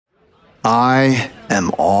I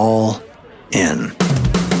am all in.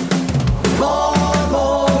 More,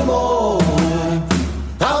 more, more.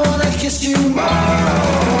 I wanna kiss you more.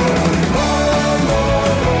 More,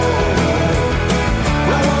 more, more.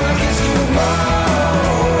 I wanna kiss you more.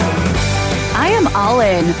 I am all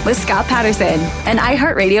in with Scott Patterson, an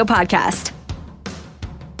iHeartRadio podcast.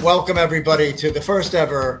 Welcome, everybody, to the first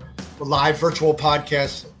ever live virtual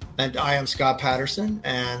podcast. And I am Scott Patterson,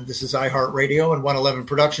 and this is iHeartRadio and 111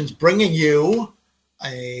 Productions bringing you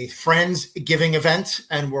a Friends Giving event.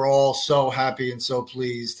 And we're all so happy and so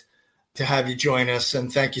pleased to have you join us.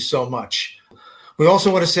 And thank you so much. We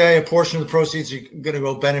also want to say a portion of the proceeds are going to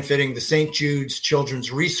go benefiting the St. Jude's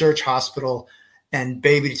Children's Research Hospital and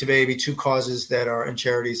Baby to Baby, two causes that are and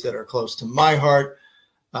charities that are close to my heart.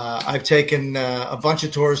 I've taken a bunch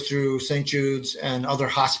of tours through St. Jude's and other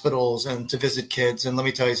hospitals and to visit kids. And let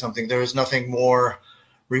me tell you something, there is nothing more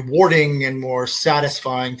rewarding and more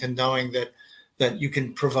satisfying than knowing that you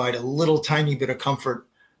can provide a little tiny bit of comfort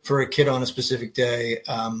for a kid on a specific day.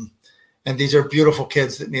 And these are beautiful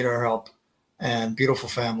kids that need our help and beautiful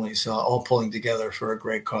families all pulling together for a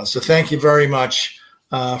great cause. So thank you very much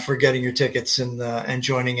for getting your tickets and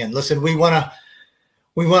joining in. Listen,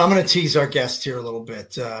 I'm going to tease our guest here a little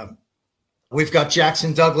bit. We've got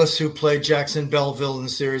Jackson Douglas, who played Jackson Belleville in the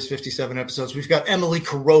series, 57 episodes. We've got Emily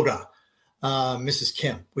Kuroda, Mrs.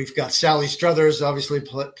 Kim. We've got Sally Struthers, obviously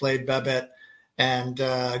played Babette, and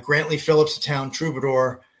Grantley Phillips, the town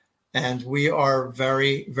troubadour. And we are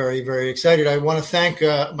very, very, very excited. I want to thank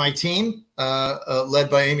my team, led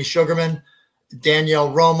by Amy Sugarman,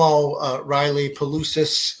 Danielle Romo, Riley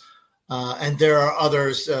Pelusis, and there are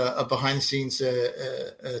others behind the scenes,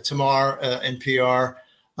 Tamar and PR.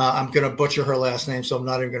 I'm going to butcher her last name, so I'm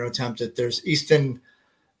not even going to attempt it. There's Easton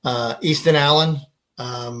Allen,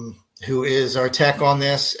 who is our tech on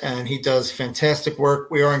this, and he does fantastic work.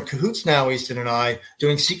 We are in cahoots now, Easton and I,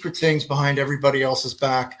 doing secret things behind everybody else's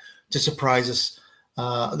back to surprise us,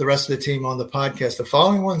 the rest of the team on the podcast. The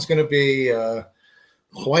following one's going to be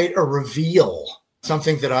quite a reveal.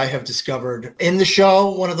 Something that I have discovered in the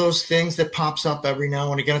show, one of those things that pops up every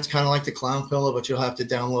now and again. It's kind of like the clown pillow, but you'll have to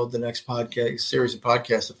download the next podcast series of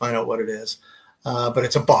podcasts to find out what it is. But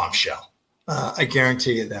it's a bombshell. I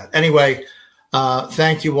guarantee you that. Anyway,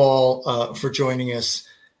 thank you all for joining us.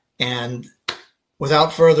 And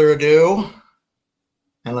without further ado,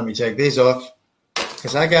 and let me take these off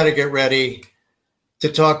because I got to get ready to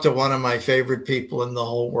talk to one of my favorite people in the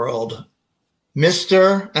whole world. And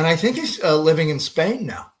I think he's living in Spain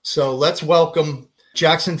now. So let's welcome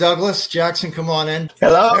Jackson Douglas. Jackson, come on in.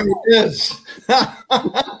 Hello. There he is.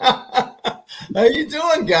 How you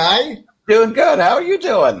doing, guy? Doing good. How are you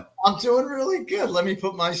doing? I'm doing really good. Let me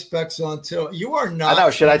put my specs on too. You are not. I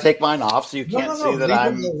know. Should I take mine off so you can't see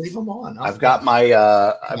that leave them on. I've got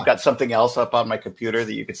I've got something else up on my computer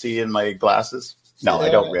that you can see in my glasses. No, I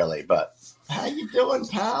don't really, but. How you doing,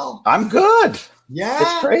 pal? I'm good. Yeah.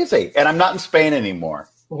 It's crazy. And I'm not in Spain anymore.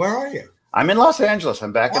 Where are you? I'm in Los Angeles.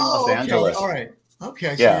 I'm back in Los Angeles. All right.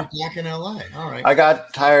 Okay. So yeah. You're back in LA. All right. I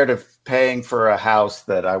got tired of paying for a house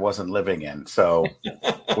that I wasn't living in. So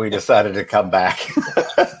we decided to come back.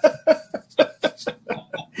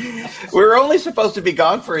 We were only supposed to be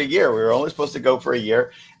gone for a year. We were only supposed to go for a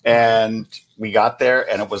year. And we got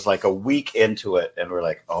there and it was like a week into it. And we're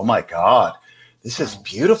like, oh my God, this is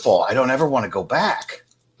beautiful. I don't ever want to go back.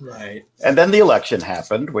 Right. And then the election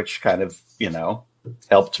happened, which kind of,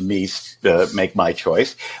 helped me make my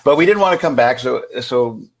choice. But we didn't want to come back.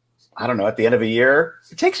 So I don't know, at the end of a year,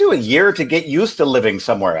 it takes you a year to get used to living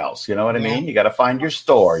somewhere else. You know what I mean? You got to find your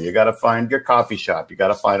store. You got to find your coffee shop. You got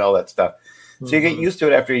to find all that stuff. So you get used to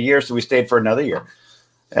it after a year. So we stayed for another year.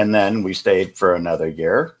 And then we stayed for another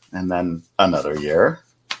year. And then another year.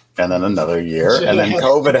 And then another year. And then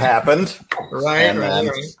COVID happened. Right.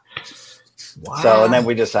 Wow. So, and then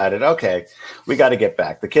we decided, okay, we got to get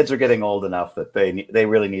back. The kids are getting old enough that they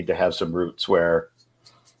really need to have some roots where,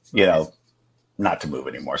 not to move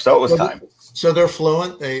anymore. So it was time. So they're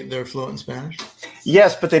fluent. They're fluent in Spanish?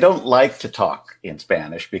 Yes, but they don't like to talk in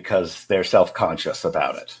Spanish because they're self-conscious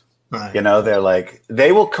about it. Right. They're like,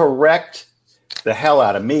 they will correct the hell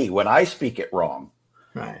out of me when I speak it wrong.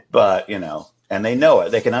 Right. But, and they know it.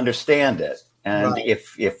 They can understand it. And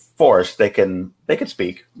if forced, they can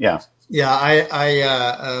speak. Yeah. Yeah,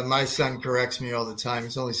 I my son corrects me all the time.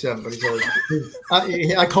 He's only 7, but he's always.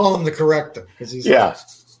 I call him the corrector because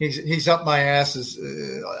he's up my asses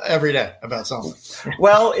every day about something.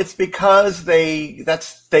 Well, it's because they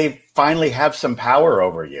finally have some power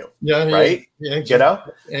over you, right? Yeah,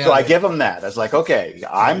 Yeah, so I give them that. It's like, okay,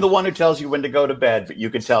 I'm the one who tells you when to go to bed, but you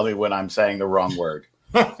can tell me when I'm saying the wrong word.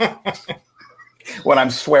 when I'm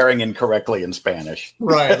swearing incorrectly in Spanish.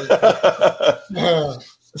 Right.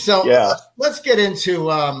 So Yeah. let's get into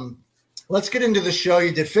the show.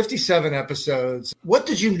 You did 57 episodes. What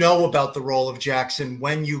did you know about the role of Jackson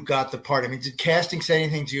when you got the part? I mean, did casting say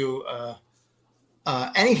anything to you?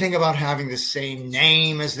 Anything about having the same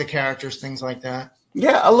name as the characters, things like that?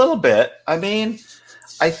 Yeah, a little bit. I mean,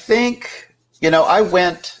 I think, I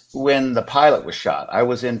went when the pilot was shot. I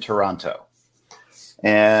was in Toronto.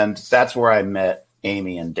 And that's where I met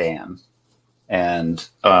Amy and Dan. And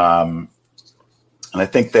I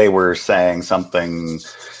think they were saying something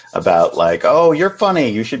about like, oh, you're funny,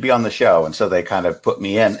 you should be on the show. And so they kind of put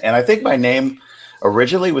me in. And I think my name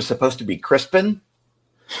originally was supposed to be Crispin,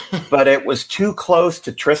 but it was too close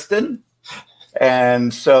to Tristan.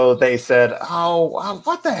 And so they said, oh,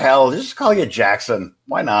 what the hell? Just call you Jackson.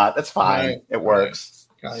 Why not? That's fine. Right, it works.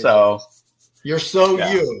 Right. So you're so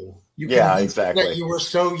yeah. you. You Yeah, can exactly. that you were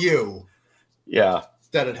so you yeah.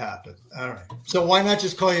 that it happened. All right. So why not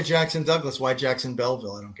just call you Jackson Douglas? Why Jackson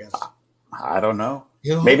Belleville? I don't get it. I don't know.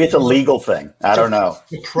 You Maybe it's a legal thing. I don't know.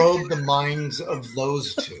 To probe the minds of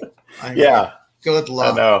those two. Yeah. Good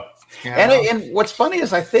luck. I know. You And what's funny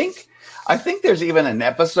is I think there's even an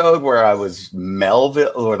episode where I was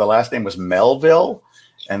Melville, or the last name was Melville,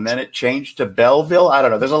 and then it changed to Belleville. I don't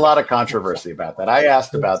know. There's a lot of controversy about that. I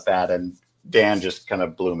asked about that, and Dan just kind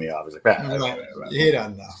of blew me off. He's like, He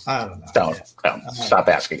doesn't know. I don't know. Don't stop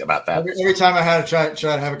asking about that. Every time I had to try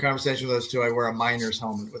to have a conversation with those two, I wear a miner's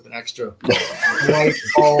helmet with an extra white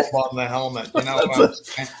bulb on the helmet. You know,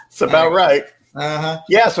 It's about right. Uh-huh.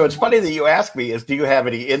 Yeah, so it's funny that you ask me do you have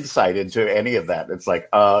any insight into any of that? It's like,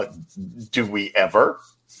 do we ever?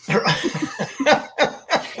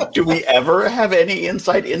 Do we ever have any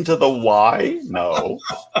insight into the why? No.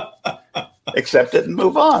 Accept it and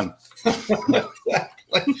move on.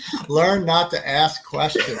 Learn not to ask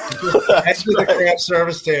questions. Head to the craft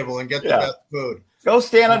service table and get the best food. Go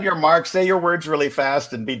stand on your mark, say your words really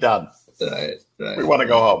fast, and be done. Right. We want to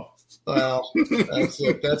go home. Well, that's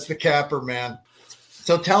it. That's the capper, man.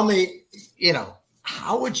 So tell me,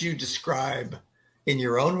 how would you describe, in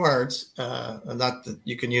your own words, not that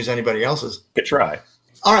you can use anybody else's? Good try.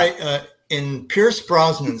 All right. In Pierce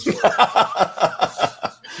Brosnan's,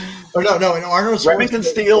 or no, in Arnold Remington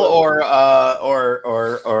Steele or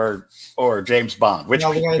James Bond. Which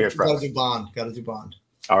Pierce Got to Brosnan? do Bond. Got to do Bond.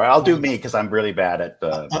 All right, I'll do me because I'm really bad at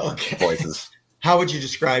Okay. voices. How would you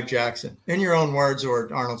describe Jackson in your own words,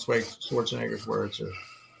 or Arnold Schwarzenegger's words, or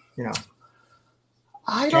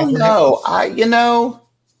I don't know.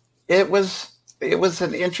 It was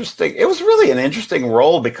really an interesting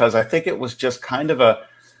role because I think it was just kind of the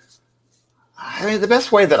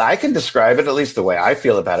best way that I can describe it, at least the way I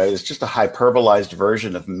feel about it, is just a hyperbolized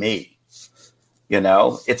version of me.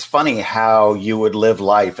 It's funny how you would live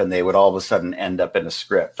life and they would all of a sudden end up in a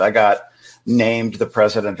script. I got named the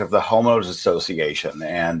president of the Homos Association,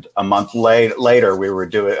 and a month later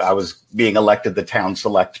I was being elected the town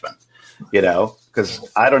selectman, because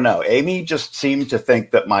I don't know, Amy just seemed to think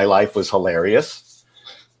that my life was hilarious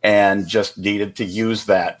and just needed to use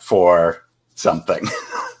that for something.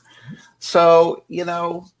 So,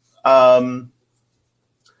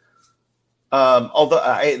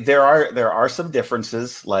 although there are some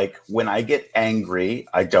differences, like when I get angry,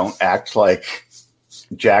 I don't act like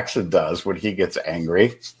Jackson does when he gets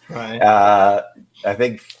angry. right? I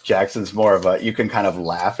think Jackson's more of you can kind of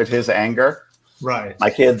laugh at his anger. Right. My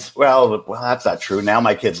kids, well, that's not true. Now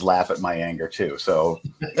my kids laugh at my anger too. So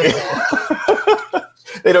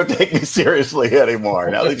they don't take me seriously anymore.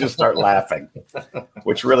 Now they just start laughing,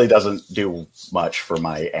 which really doesn't do much for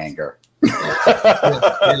my anger.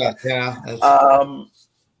 Yeah.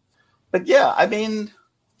 But yeah, I mean,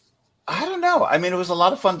 I don't know. I mean, it was a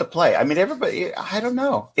lot of fun to play. I mean, everybody, I don't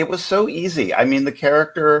know. It was so easy. I mean, the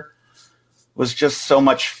character was just so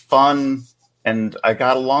much fun, and I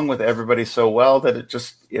got along with everybody so well that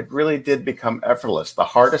it really did become effortless. The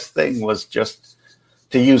hardest thing was just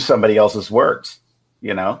to use somebody else's words,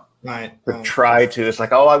 Right. to try to, it's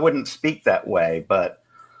like, oh, I wouldn't speak that way, but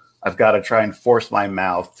I've got to try and force my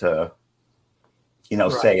mouth to,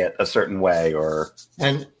 say it a certain way,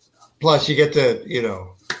 And plus you get to,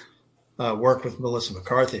 work with Melissa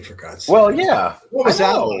McCarthy, for God's sake. well, yeah. What was I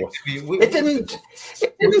that know. like? I mean, It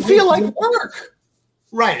didn't feel like work.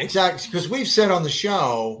 Right, exactly. Because we've said on the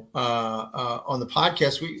show, on the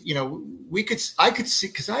podcast, I could see,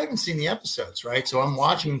 because I haven't seen the episodes, right? So I'm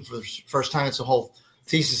watching for the first time. It's the whole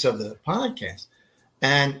thesis of the podcast.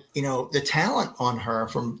 And, the talent on her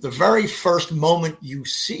from the very first moment you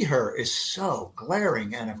see her is so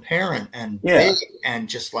glaring and apparent and big and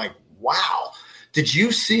just like, wow. Did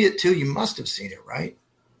you see it too? You must have seen it, right?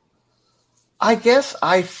 I guess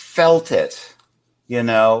I felt it,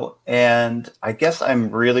 and I guess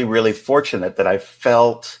I'm really, really fortunate that I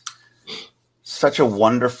felt such a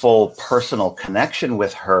wonderful personal connection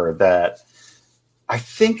with her that I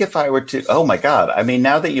think if I were to, oh my God, I mean,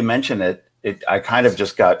 now that you mention it, I kind of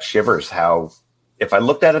just got shivers how, if I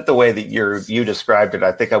looked at it the way that you described it,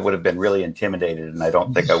 I think I would have been really intimidated, and I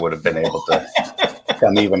don't think I would have been able to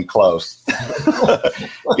come even close.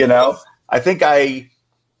 I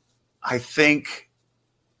think,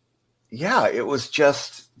 yeah, it was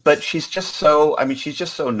just, but she's just so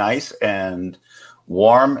nice and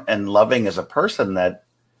warm and loving as a person that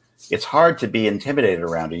it's hard to be intimidated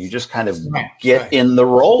around her. You just kind of get in the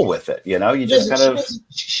role with it.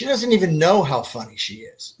 She doesn't even know how funny she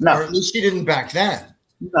is. No. Or at least she didn't back then.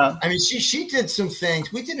 No. I mean, she did some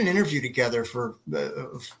things. We did an interview together for,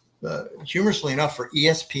 humorously enough, for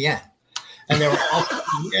ESPN. And they were all,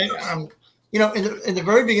 in the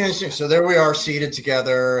very beginning, so there we are seated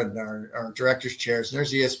together and our director's chairs, and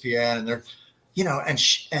there's ESPN, and they're,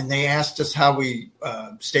 and they asked us how we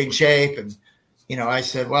stayed in shape. And, I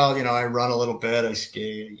said, well, I run a little bit, I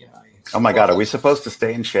ski, Oh my God, are we supposed to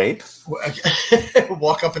stay in shape?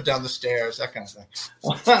 Walk up and down the stairs, that kind of thing.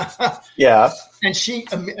 Yeah.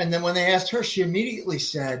 And then when they asked her, she immediately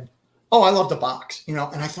said, oh, I love the box, and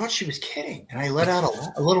I thought she was kidding. And I let out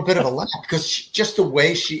a little bit of a laugh because just the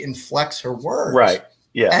way she inflects her words. Right.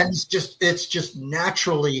 Yeah. And it's just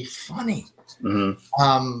naturally funny.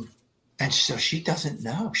 Mm-hmm. And so she doesn't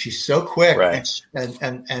know. She's so quick. Right.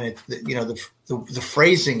 And it, the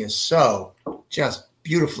phrasing is so just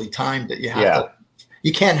beautifully timed that you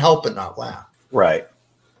can't help but not laugh. Right.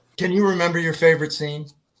 Can you remember your favorite scene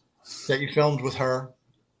that you filmed with her?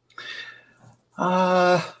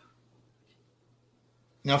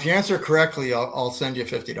 Now, if you answer correctly, I'll send you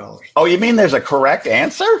 $50. Oh, you mean there's a correct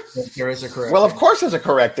answer? There is a correct Well, of answer. course there's a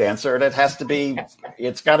correct answer. And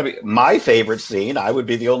it's got to be my favorite scene. I would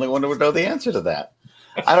be the only one who would know the answer to that.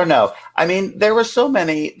 I don't know. I mean, there were so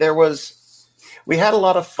many. We had a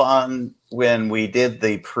lot of fun when we did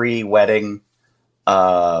the pre-wedding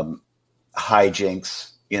hijinks,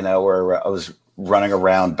 where I was running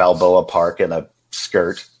around Balboa Park in a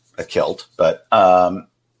kilt, but,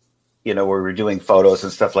 where we were doing photos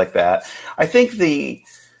and stuff like that. I think the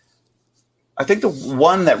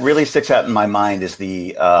one that really sticks out in my mind is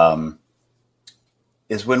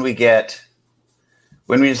is when we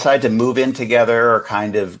decide to move in together or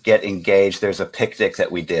kind of get engaged. There's a picnic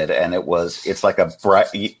that we did, and it's like a bright,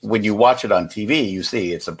 when you watch it on TV, you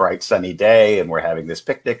see it's a bright sunny day and we're having this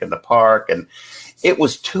picnic in the park, and it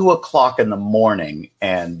was 2:00 in the morning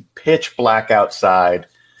and pitch black outside,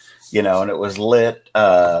 and it was lit,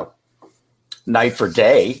 night for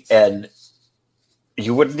day, and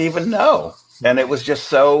you wouldn't even know. And it was just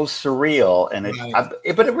so surreal. And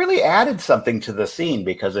but it really added something to the scene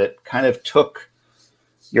because it kind of took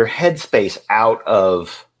your headspace out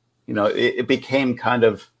of, it became kind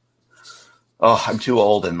of, I'm too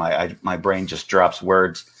old and my brain just drops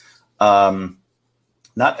words. Not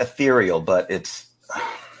ethereal, but it's,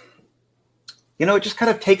 it just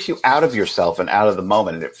kind of takes you out of yourself and out of the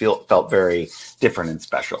moment. And it felt very different and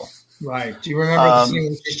special. Right. Do you remember the scene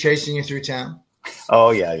when she's chasing you through town? Oh,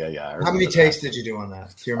 yeah. How many takes did you do on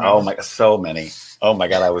that? Do you remember? Oh, my God, so many. Oh, my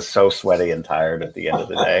God, I was so sweaty and tired at the end of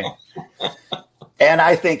the day. And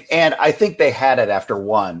I think they had it after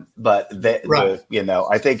one, but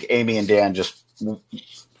I think Amy and Dan just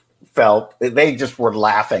they just were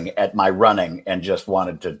laughing at my running and just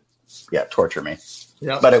wanted to, torture me.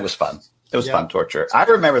 Yeah. But it was fun. It was fun torture. I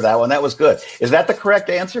remember that one. That was good. Is that the correct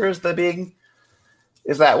answer? Is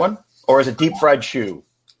that one? Or is it deep fried shoe?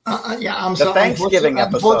 I'm the sorry. Thanksgiving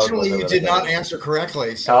episode. Unfortunately, you did not answer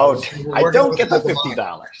correctly. So I don't get the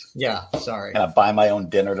 $50. Yeah, sorry. Can I buy my own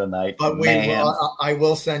dinner tonight? But I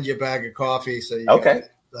will send you a bag of coffee, so you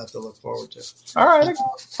have to look forward to. All right,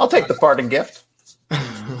 I'll take the parting gift.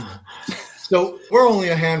 So we're only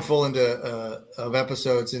a handful of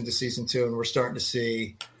episodes into season 2, and we're starting to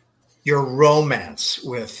see your romance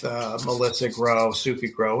with Melissa Groh,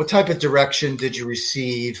 Suki Groh. What type of direction did you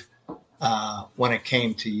receive when it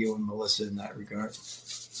came to you and Melissa in that regard?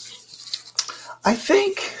 I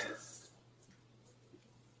think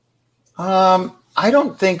I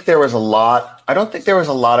don't think there was a lot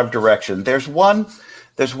of direction. There's one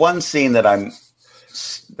scene that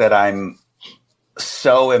I'm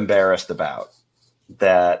so embarrassed about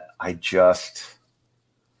that I just,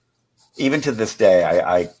 even to this day,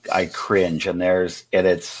 I cringe. And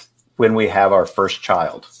it's when we have our first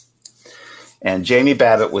child, and Jamie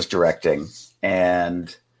Babbitt was directing,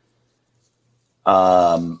 and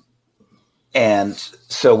And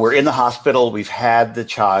so we're in the hospital. We've had the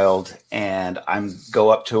child, and go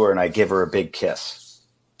up to her and I give her a big kiss,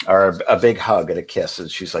 or a big hug and a kiss.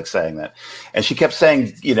 And she's like saying that, and she kept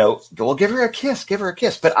saying, well, give her a kiss, give her a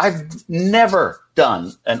kiss. But I've never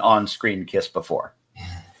done an on-screen kiss before,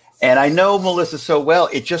 and I know Melissa so well.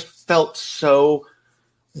 It just felt so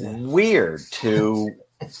weird to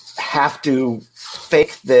have to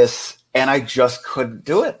fake this. And I just couldn't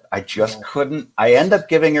do it. I just couldn't. I end up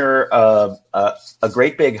giving her a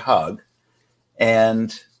great big hug,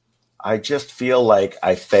 and I just feel like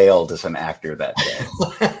I failed as an actor that day.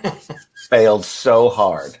 Failed so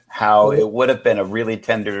hard. How it would have been a really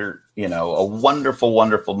tender, a wonderful,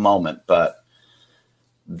 wonderful moment, but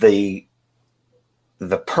the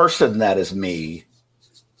person that is me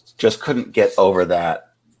just couldn't get over that,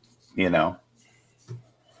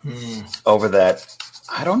 over that.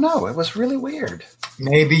 I don't know. It was really weird.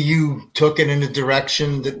 Maybe you took it in a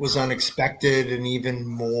direction that was unexpected and even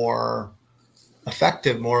more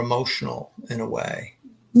effective, more emotional in a way.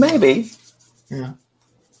 Maybe. Yeah.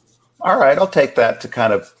 All right. I'll take that to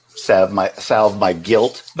kind of salve my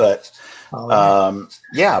guilt. But but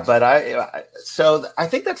I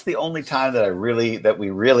think that's the only time that we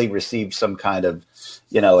really received some kind of,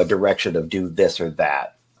 a direction of do this or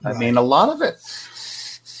that. Right. I mean, a lot of it.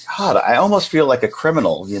 God, I almost feel like a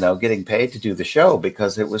criminal, getting paid to do the show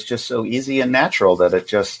because it was just so easy and natural that it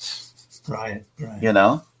just, right.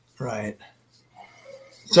 Right.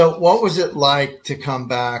 So what was it like to come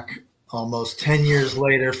back almost 10 years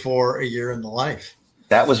later for A Year in the Life?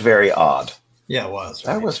 That was very odd. Yeah, it was.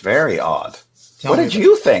 Right? That was very odd. Tell what did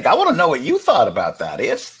you think? I want to know what you thought about that.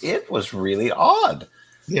 It was really odd.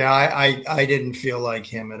 Yeah, I didn't feel like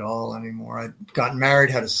him at all anymore. I got married,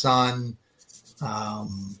 had a son.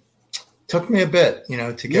 Took me a bit,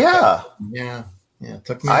 to get back. Yeah.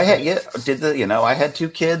 Took me. I had 2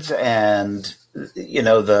 kids, and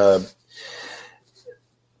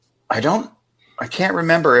I can't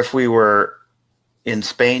remember if we were in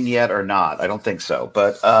Spain yet or not. I don't think so,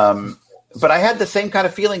 but I had the same kind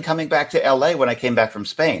of feeling coming back to LA when I came back from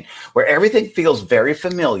Spain, where everything feels very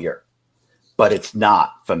familiar, but it's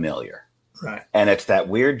not familiar. Right. And it's that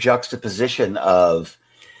weird juxtaposition of,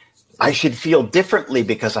 I should feel differently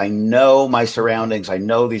because I know my surroundings. I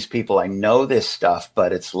know these people. I know this stuff,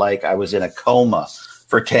 but it's like I was in a coma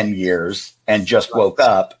for 10 years and just woke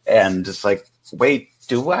up, and it's like, wait,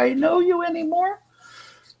 do I know you anymore?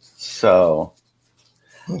 So.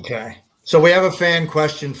 Okay. So we have a fan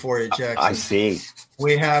question for you, Jackson. I see.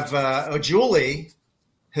 We have Julie,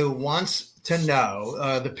 who wants to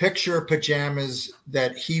know the picture pajamas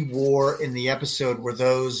that he wore in the episode, were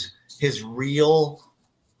those his real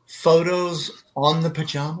photos on the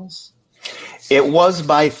pajamas? It was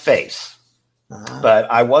my face,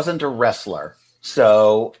 but I wasn't a wrestler.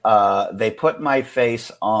 So they put my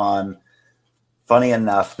face on. Funny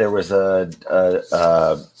enough, there was a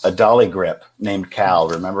dolly grip named Cal.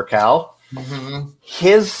 Remember Cal? Mm-hmm.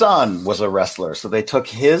 His son was a wrestler. So they took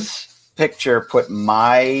his picture, put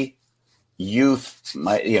my youth,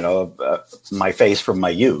 my face from my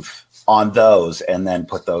youth on those, and then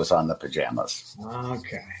put those on the pajamas.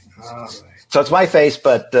 Okay. All right. So it's my face,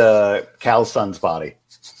 but Cal's son's body.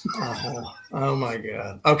 Oh my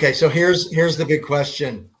God. Okay, so here's the big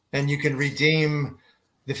question, and you can redeem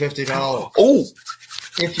the $50. Oh,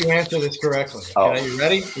 if you answer this correctly. Oh. Okay, you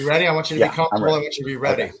ready? You ready? I want you to be comfortable. I want you to be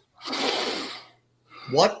ready. Okay.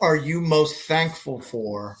 What are you most thankful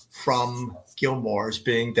for from Gilmore's,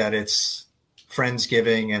 being that it's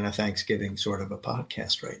Friendsgiving and a Thanksgiving sort of a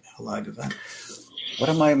podcast right now, a live event? What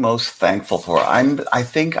am I most thankful for? I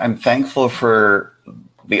think I'm thankful for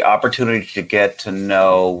the opportunity to get to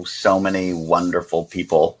know so many wonderful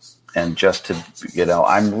people, and just to,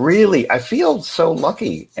 I feel so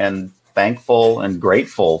lucky and thankful and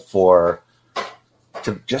grateful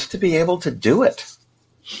to be able to do it.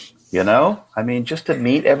 I mean, just to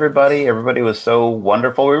meet everybody. Everybody was so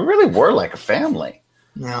wonderful. We really were like a family.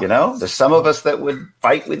 Yeah. There's some of us that would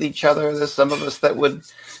fight with each other. There's some of us that would,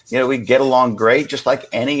 we'd get along great, just like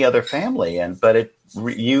any other family. But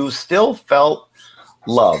you still felt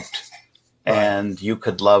loved, and you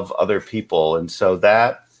could love other people. And so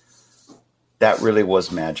that really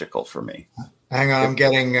was magical for me. Hang on, I'm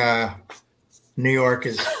getting New York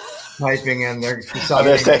is typing in. They're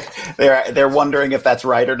deciding. They're wondering if that's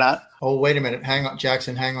right or not. Oh, wait a minute. Hang on,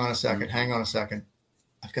 Jackson. Hang on a second.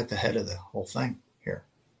 I've got the head of the whole thing here.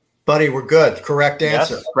 Buddy, we're good. Correct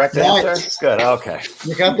answer. Yes, correct answer. Good. Okay.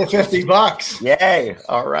 You got the $50. Yay.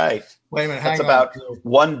 All right. Wait a minute. That's about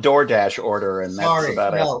one DoorDash order, and that's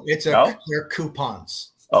about it. No, they're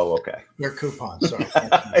coupons. Oh, okay. They're coupons. Sorry.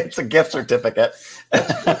 It's a gift certificate.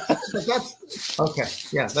 That's okay.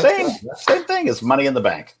 Yeah. That's Same, good. same thing as money in the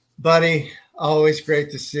bank. Buddy, always great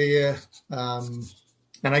to see you. And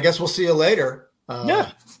I guess we'll see you later.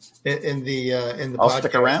 Yeah. In the I'll podcast.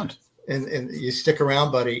 stick around. And you stick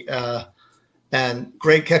around, buddy. And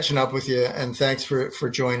great catching up with you. And thanks for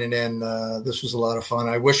joining in. This was a lot of fun.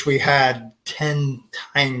 I wish we had 10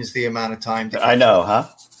 times the amount of time. I know, huh?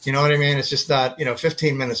 You know what I mean? It's just not,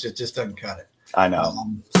 15 minutes, it just doesn't cut it. I know.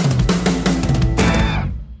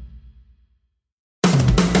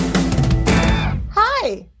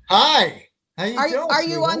 Hi. Hi. How you doing? Are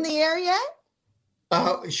you on the air yet?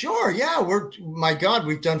 Sure. Yeah. My God,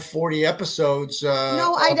 we've done 40 episodes.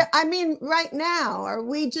 No, I mean right now. Are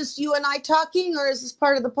we just you and I talking, or is this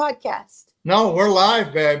part of the podcast? No, we're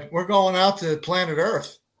live, babe. We're going out to planet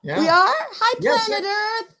Earth. Yeah. We are? Hi, Yes, Planet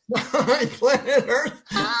Earth. Hi, planet Earth.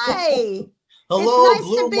 Hi. Hello, It's nice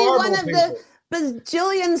Blue to be Marble one of people. the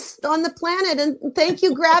bajillions on the planet. And thank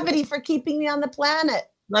you, Gravity, for keeping me on the planet.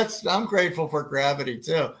 I'm grateful for gravity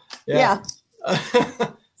too. Yeah.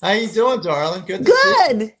 How you doing, darling? Good to see you.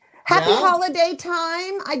 Good. Happy Yeah. holiday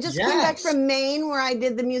time. I just came back Yes. from Maine where I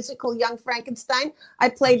did the musical Young Frankenstein. I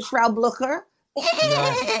played Frau Blucher.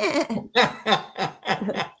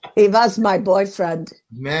 He was my boyfriend.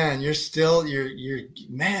 Man, you're doing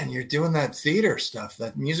that theater stuff,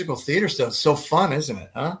 that musical theater stuff. It's so fun, isn't it?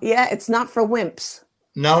 Huh? Yeah, it's not for wimps.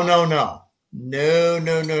 No.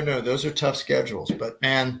 Those are tough schedules, but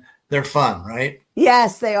man, they're fun, right?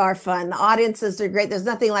 Yes, they are fun. The audiences are great. There's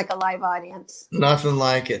nothing like a live audience. Nothing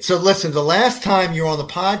like it. So listen, the last time you were on the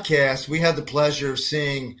podcast, we had the pleasure of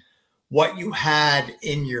seeing what you had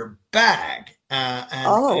in your bag.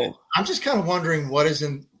 And I'm just kind of wondering what is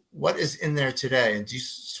in there today. And do you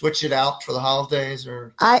switch it out for the holidays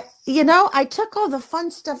or? I took all the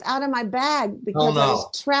fun stuff out of my bag because I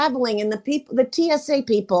was traveling, and the TSA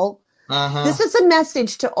people. Uh-huh. This is a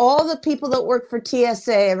message to all the people that work for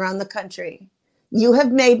TSA around the country. You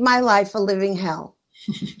have made my life a living hell.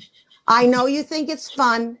 I know you think it's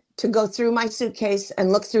fun to go through my suitcase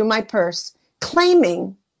and look through my purse,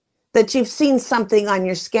 claiming that you've seen something on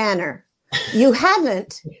your scanner. You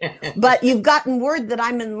haven't, but you've gotten word that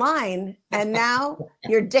I'm in line, and now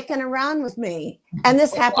you're dicking around with me. And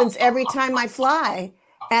this happens every time I fly.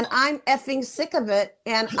 And I'm effing sick of it.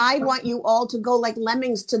 And I want you all to go like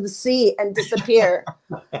lemmings to the sea and disappear.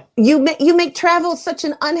 You make travel such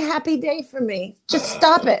an unhappy day for me. Just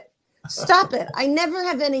stop it. Stop it. I never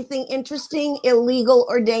have anything interesting, illegal,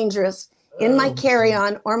 or dangerous in my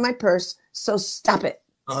carry-on or my purse. So stop it.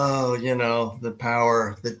 Oh, the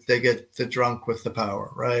power that they get the drunk with the power,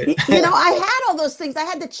 right? I had all those things. I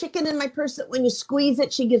had the chicken in my purse that when you squeeze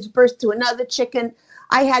it, she gives birth to another chicken.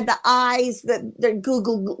 I had the eyes, the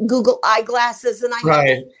Google eyeglasses, and I had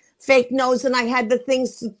the fake nose, and I had the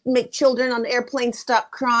things to make children on the airplane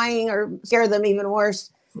stop crying or scare them even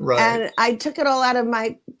worse. Right. And I took it all out of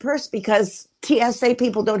my purse because TSA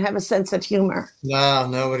people don't have a sense of humor. No,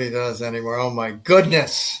 nobody does anymore. Oh my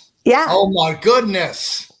goodness. Yeah. Oh my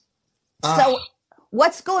goodness. So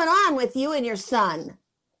what's going on with you and your son?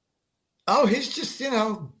 Oh, he's just,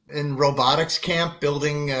 in robotics camp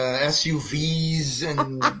building SUVs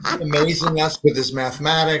and amazing us with his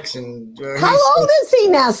mathematics. And how old is he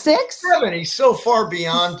now? 6? 7. He's so far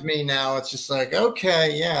beyond me now. It's just like,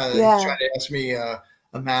 okay, yeah. He's trying to ask me a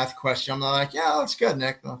math question. I'm like, yeah, looks good,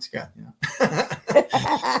 Nick. Looks good. Yeah.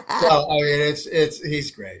 So, I mean,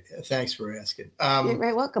 he's great. Thanks for asking. You're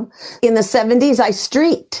very welcome. In the 70s, I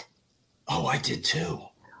streaked. Oh, I did too.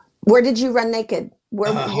 Where did you run naked?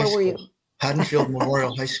 Where were you? Haddonfield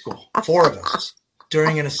Memorial High School. 4 of us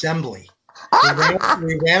during an assembly.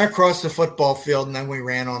 We ran across the football field, and then we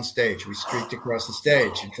ran on stage. We streaked across the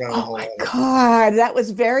stage in front of the whole. God, that was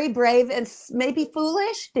very brave and maybe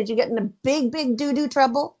foolish. Did you get into big doo-doo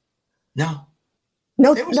trouble? No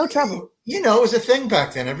trouble. It was a thing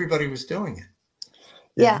back then. Everybody was doing it.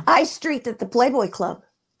 Yeah, I streaked at the Playboy Club.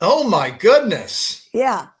 Oh my goodness!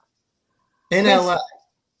 Yeah, in LA.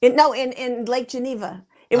 In Lake Geneva.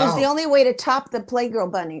 It was the only way to top the Playgirl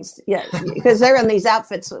bunnies. Yeah, because they're in these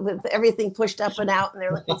outfits with everything pushed up and out, and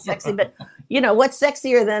they're looking sexy. But what's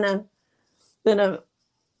sexier than a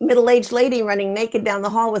middle-aged lady running naked down the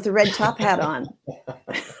hall with a red top hat on?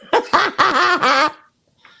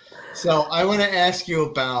 So I want to ask you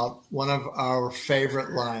about one of our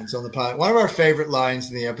favorite lines on the pod. One of our favorite lines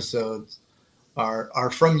in the episodes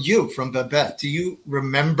are from you, from Babette. Do you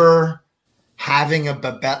remember having a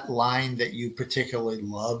Babette line that you particularly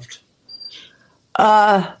loved?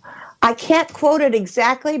 I can't quote it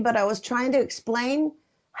exactly, but I was trying to explain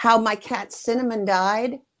how my cat Cinnamon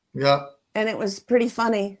died. Yep. and it was pretty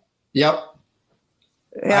funny. Yep.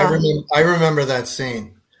 Yeah. I remember that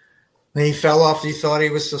scene. And he fell off. He thought he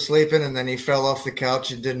was still sleeping, and then he fell off the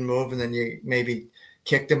couch and didn't move. And then you maybe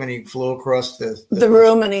kicked him, and he flew across the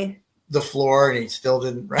room, and the floor, and he still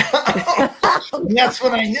didn't. And that's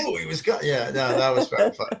when I knew he was good. Yeah, no, that was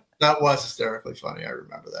very funny. That was hysterically funny. I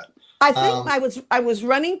remember that. I think I was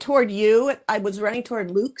running toward you. I was running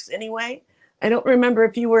toward Luke's anyway. I don't remember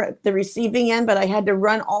if you were at the receiving end, but I had to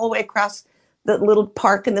run all the way across the little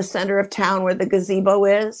park in the center of town where the gazebo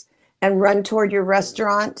is and run toward your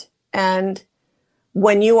restaurant. And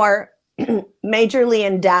when you are majorly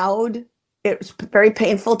endowed, it was very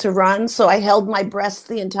painful to run. So I held my breath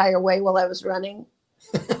the entire way while I was running.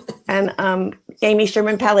 And Amy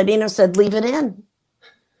Sherman Palladino said, leave it in.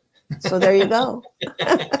 So there you go.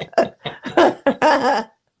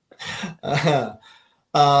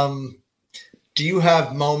 Do you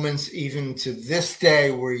have moments even to this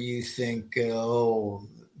day where you think, oh,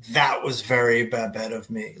 that was very Babette of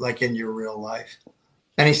me, like in your real life?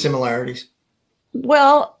 Any similarities?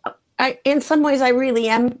 Well, in some ways, I really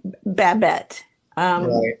am Babette.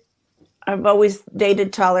 Right. I've always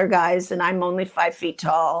dated taller guys, and I'm only 5 feet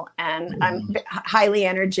tall, and I'm highly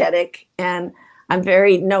energetic, and I'm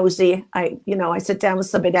very nosy. I sit down with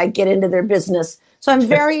somebody, I get into their business. So I'm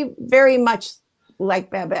very, very much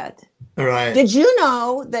like Babette. Right. Did you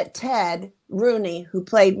know that Ted Rooney, who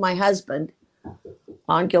played my husband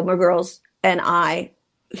on Gilmore Girls, and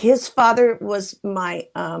his father was my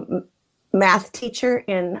math teacher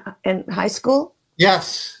in high school?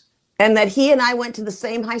 Yes. And that he and I went to the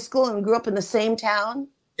same high school and grew up in the same town?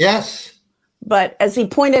 Yes. But as he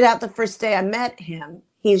pointed out the first day I met him,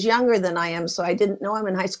 he's younger than I am, so I didn't know him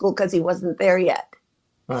in high school because he wasn't there yet.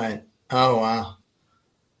 Right. Oh, wow.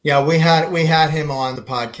 Yeah, we had him on the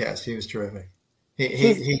podcast. He was terrific.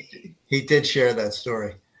 He did share that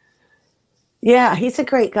story. Yeah, he's a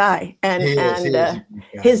great guy. And He is.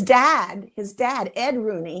 his dad, Ed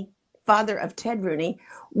Rooney, father of Ted Rooney,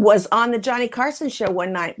 was on the Johnny Carson show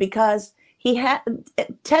one night because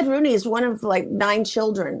Ted Rooney is one of like 9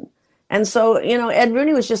 children. And so, Ed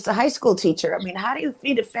Rooney was just a high school teacher. I mean, how do you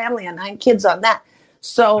feed a family of 9 kids on that?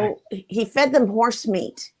 So he fed them horse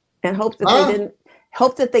meat and hoped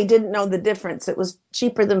that they didn't know the difference. It was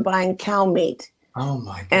cheaper than buying cow meat. Oh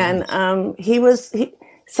my goodness. And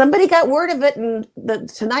somebody got word of it, and the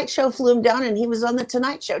Tonight Show flew him down, and he was on the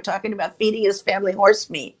Tonight Show talking about feeding his family horse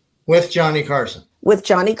meat. With Johnny Carson.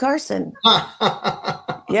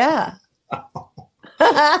 Yeah.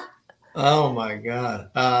 Oh my God.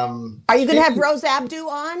 Are you going to have Rose Abdoo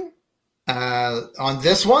on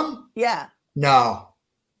this one? Yeah. No.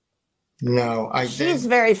 She's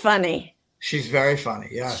very funny. She's very funny.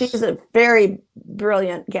 Yes. She's a very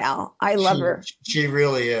brilliant gal. I love her. She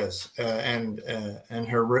really is. And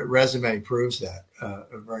her resume proves that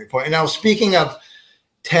very point. Now, speaking of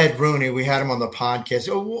Ted Rooney, we had him on the podcast.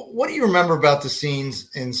 What do you remember about the scenes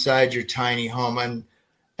inside your tiny home?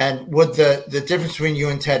 And would the difference between you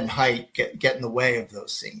and Ted in height get in the way of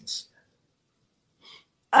those scenes?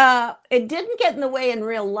 It didn't get in the way in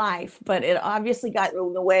real life, but it obviously got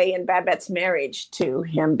in the way in Babette's marriage to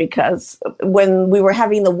him, because when we were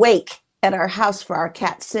having the wake at our house for our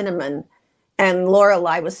cat Cinnamon, and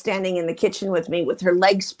Lorelai was standing in the kitchen with me with her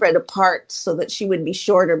legs spread apart so that she would be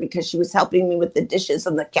shorter because she was helping me with the dishes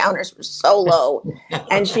and the counters were so low.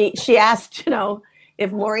 And she asked,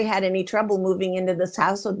 if Maury had any trouble moving into this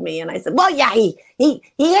house with me. And I said, well, yeah, he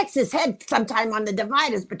hits his head sometime on the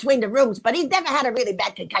dividers between the rooms, but he's never had a really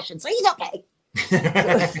bad concussion, so he's okay.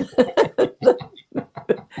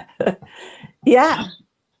 Yeah.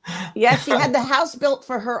 Yeah, she had the house built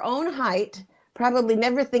for her own height, probably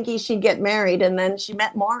never thinking she'd get married, and then she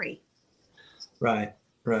met Maury. Right.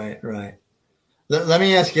 Let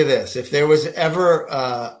me ask you this. If there was ever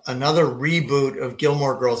another reboot of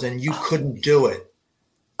Gilmore Girls and you couldn't do it,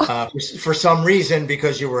 for some reason,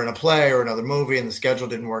 because you were in a play or another movie and the schedule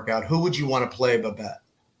didn't work out, who would you want to play Babette?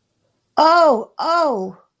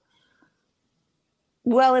 Oh.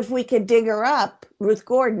 Well, if we could dig her up, Ruth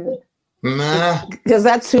Gordon. Because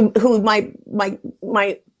that's who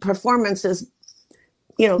my performance is,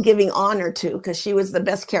 giving honor to, because she was the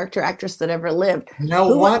best character actress that ever lived.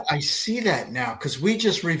 I see that now, because we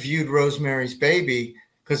just reviewed Rosemary's Baby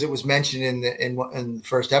because it was mentioned in the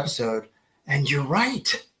first episode, and you're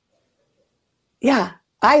right. Yeah,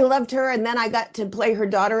 I loved her, and then I got to play her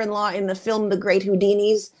daughter-in-law in the film The Great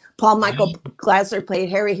Houdinis. Paul Michael Glasser played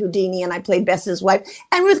Harry Houdini, and I played Bess's wife,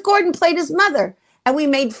 and Ruth Gordon played his mother. And we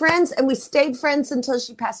made friends, and we stayed friends until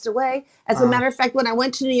she passed away. As a matter of fact, when I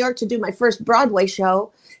went to New York to do my first Broadway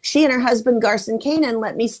show, She and her husband, Garson Kanan,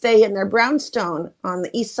 let me stay in their brownstone on the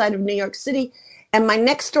east side of New York City. And my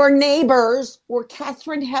next door neighbors were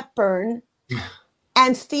Katharine Hepburn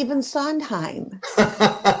and Stephen Sondheim.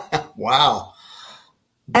 Wow.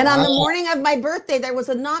 And on the morning of my birthday, there was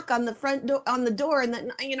a knock on the front door, on the door. And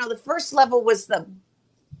then, the first level was the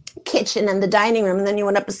kitchen and the dining room. And then you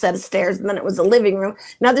went up a set of stairs, and then it was a living room,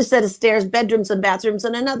 another set of stairs, bedrooms and bathrooms,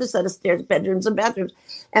 and another set of stairs, bedrooms and bathrooms.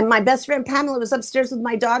 And my best friend Pamela was upstairs with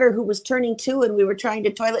my daughter, who was turning 2, and we were trying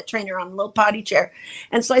to toilet train her on a little potty chair.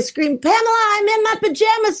 And so I screamed, "Pamela, I'm in my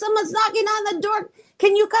pajamas. Someone's knocking on the door.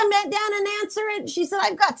 Can you come back down and answer it?" She said,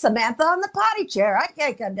 "I've got Samantha on the potty chair. I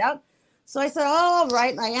can't come down." So I said, "Oh, all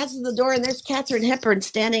right." And I answered the door, and there's Katharine Hepburn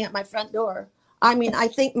standing at my front door. I mean, I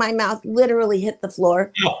think my mouth literally hit the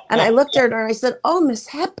floor. And I looked at her and I said, "Oh, Miss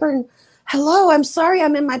Hepburn, hello. I'm sorry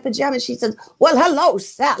I'm in my pajamas." She says, "Well, hello,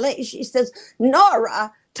 Sally." She says,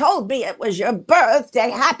 "Nora told me it was your birthday.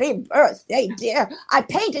 Happy birthday, dear. I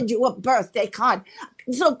painted you a birthday card.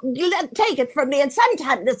 So you take it from me. And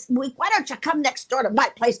sometime this week, why don't you come next door to my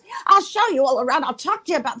place? I'll show you all around. I'll talk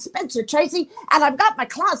to you about Spencer Tracy. And I've got my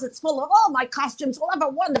closets full of all my costumes. We'll have a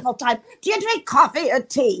wonderful time. Do you drink coffee or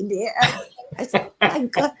tea, dear?" I said, "My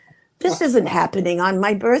God, this isn't happening on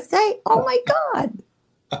my birthday. Oh, my God.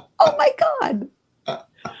 Oh, my God."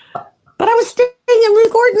 But I was staying in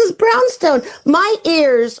Ruth Gordon's brownstone. My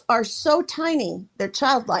ears are so tiny. They're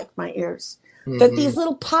childlike, my ears. That these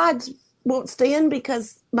little pods won't stay in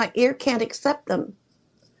because my ear can't accept them.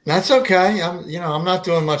 That's okay. I'm not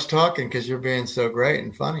doing much talking because you're being so great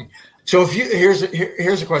and funny. So here's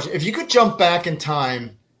a question. If you could jump back in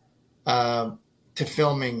time to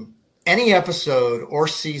filming any episode or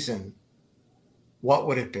season, what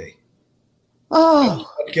would it be? Oh,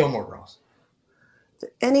 Gilmore Girls.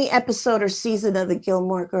 Any episode or season of the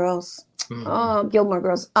Gilmore Girls. Oh, Gilmore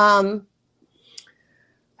Girls.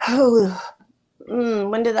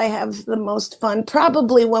 When did I have the most fun?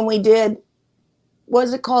 Probably when we did, what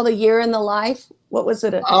was it called? A Year in the Life? What was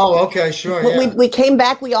it? Oh, okay, sure. Yeah. We came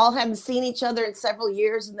back. We all hadn't seen each other in several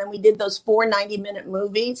years. And then we did those 4 90-minute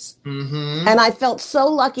movies. And I felt so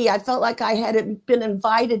lucky. I felt like I had been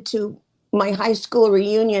invited to my high school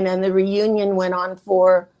reunion, and the reunion went on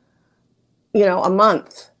for, a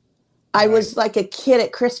month. I was like a kid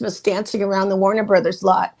at Christmas dancing around the Warner Brothers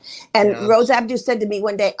lot. And Rose Abdoo said to me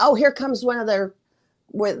one day, "Oh, here comes one of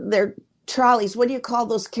their trolleys. What do you call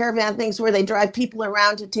those caravan things where they drive people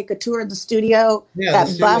around to take a tour of the studio?" Yeah,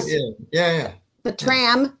 that bus. Yeah. The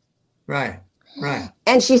tram. Right.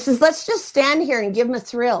 And she says, "Let's just stand here and give them a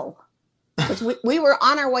thrill." Because we were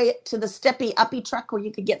on our way to the Steppy Uppy truck where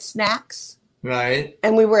you could get snacks. Right.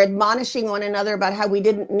 And we were admonishing one another about how we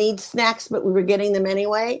didn't need snacks, but we were getting them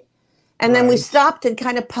anyway. And then we stopped and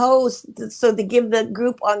kind of posed so to give the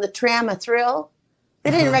group on the tram a thrill.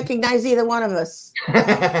 They didn't recognize either one of us.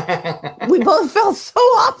 We both felt so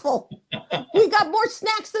awful. We got more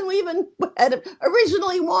snacks than we even had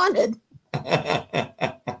originally wanted.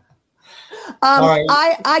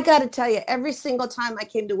 I got to tell you, every single time I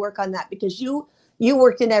came to work on that, because you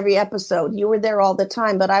worked in every episode. You were there all the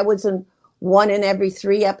time, but I was in 1 in every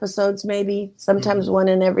 3 episodes, maybe, sometimes 1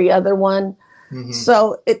 in every other one.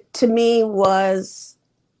 So it, to me, was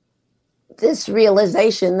this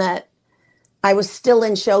realization that I was still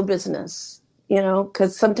in show business,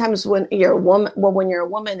 because sometimes when you're a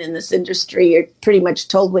woman in this industry, you're pretty much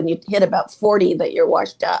told when you hit about 40 that you're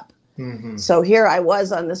washed up. So here I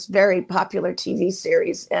was on this very popular TV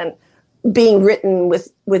series and being written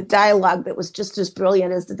with dialogue that was just as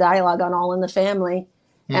brilliant as the dialogue on All in the Family.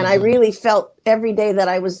 And I really felt every day that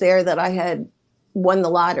I was there that I had won the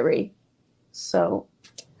lottery. So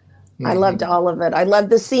I loved all of it. I loved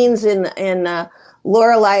the scenes in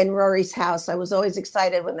Lorelai and Rory's house. I was always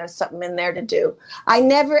excited when there's something in there to do. I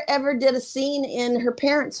never, ever did a scene in her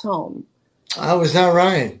parents' home. Oh, is that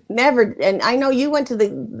right? Never. And I know you went to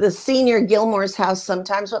the senior Gilmore's house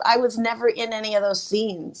sometimes, but I was never in any of those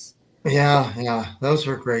scenes. Yeah. Those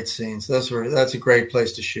were great scenes. That's a great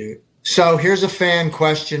place to shoot. So here's a fan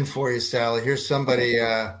question for you, Sally. Here's somebody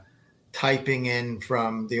typing in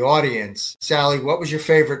from the audience. Sally, what was your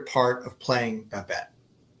favorite part of playing Babette?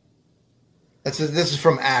 This is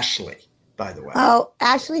from Ashley, by the way. Oh,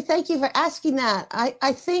 Ashley, thank you for asking that.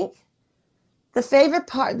 I think the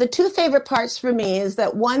 2 favorite parts for me is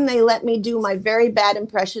that, one, they let me do my very bad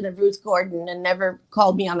impression of Ruth Gordon and never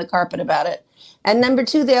called me on the carpet about it. And number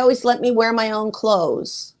 2, they always let me wear my own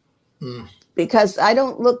clothes. Because I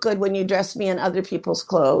don't look good when you dress me in other people's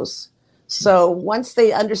clothes. So once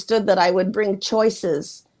they understood that I would bring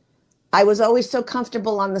choices, I was always so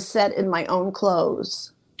comfortable on the set in my own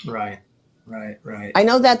clothes. Right. Right. I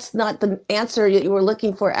know that's not the answer you were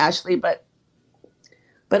looking for, Ashley, but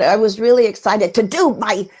I was really excited to do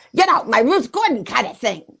my Ruth Gordon kind of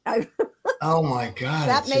thing. Oh my God.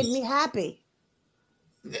 That made me happy.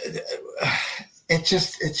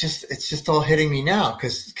 It's just all hitting me now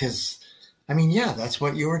because I mean, yeah, that's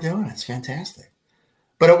what you were doing. It's fantastic.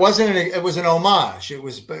 But it wasn't. It was an homage. It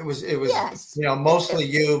was. Yes. Mostly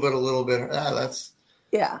you, but a little bit. That's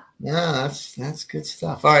good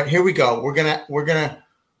stuff. All right, here we go. We're gonna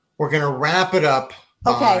wrap it up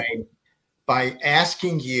by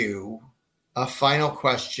asking you a final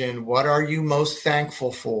question. What are you most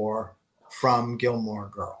thankful for from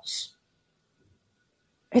Gilmore Girls?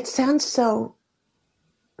 It sounds so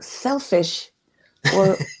selfish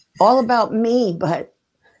or all about me, but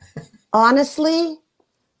honestly,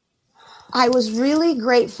 I was really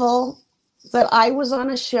grateful that I was on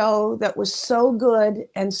a show that was so good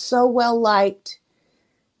and so well liked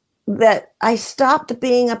that I stopped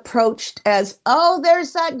being approached as, oh,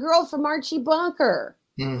 there's that girl from Archie Bunker.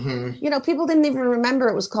 Mm-hmm. People didn't even remember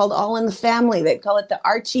it was called All in the Family. They'd call it the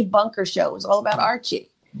Archie Bunker Show. It was all about Archie.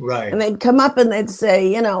 Right. And they'd come up and they'd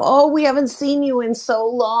say, oh, we haven't seen you in so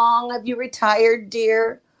long. Have you retired,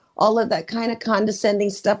 dear? All of that kind of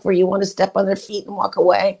condescending stuff where you want to step on their feet and walk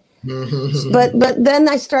away. Mm-hmm. But then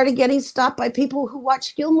I started getting stopped by people who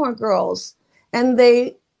watched Gilmore Girls, and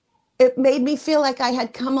it made me feel like I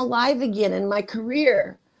had come alive again in my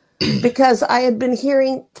career because I had been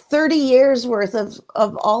hearing 30 years worth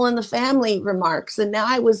of All in the Family remarks, and now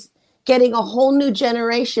I was getting a whole new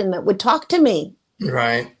generation that would talk to me.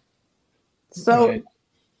 Right. So, right.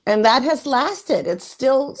 And that has lasted. It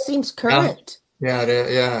still seems current. Yeah.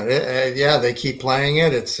 They keep playing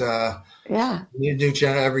it. It's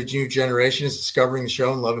every new generation is discovering the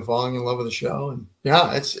show and falling in love with the show, and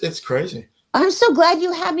it's crazy. I'm so glad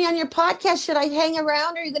you had me on your podcast. Should I hang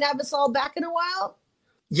around? Are you going to have us all back in a while?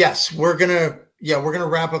 Yes, we're gonna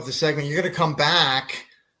wrap up the segment. You're gonna come back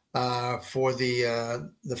for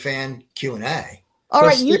the fan Q&A. All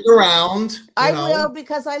right, stick around. I will,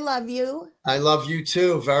 because I love you. I love you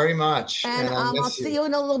too very much, and I'll see you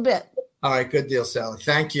in a little bit. All right, good deal, Sally.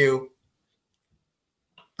 Thank you.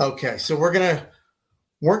 Okay, so we're gonna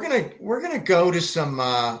go to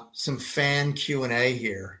some fan Q&A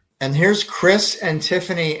here, and here's Chris and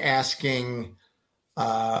Tiffany asking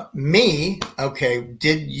me. Okay,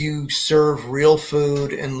 did you serve real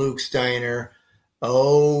food in Luke's Diner?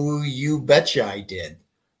 Oh, you betcha I did.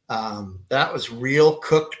 That was real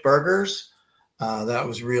cooked burgers. That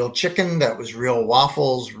was real chicken. That was real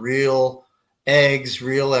waffles, real eggs,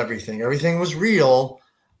 real everything. Everything was real.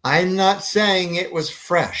 I'm not saying it was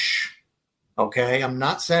fresh. Okay. I'm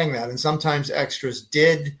not saying that. And sometimes extras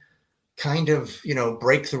did kind of,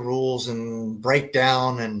 break the rules and break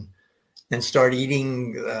down and start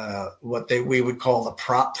eating what we would call the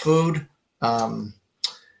prop food. And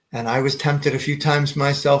I was tempted a few times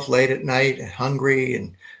myself late at night, hungry,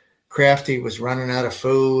 and Crafty was running out of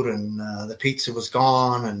food, and the pizza was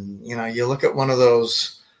gone. And, you look at one of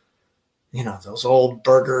those, those old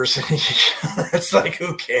burgers, and it's like,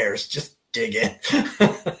 who cares? Just dig in.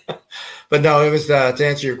 But no, it was, to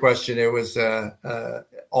answer your question, it was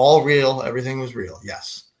all real. Everything was real.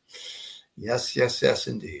 Yes. Yes,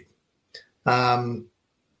 indeed.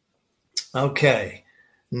 Okay.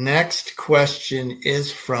 Next question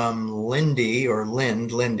is from Lindy.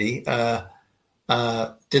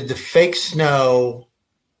 Did the fake snow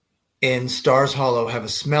in Stars Hollow have a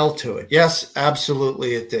smell to it? Yes,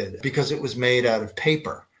 absolutely it did, because it was made out of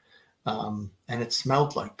paper, and it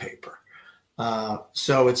smelled like paper.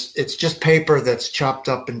 So it's just paper that's chopped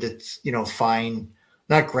up into fine,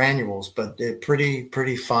 not granules, but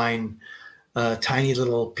pretty fine, tiny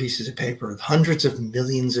little pieces of paper. Hundreds of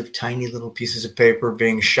millions of tiny little pieces of paper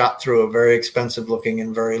being shot through a very expensive looking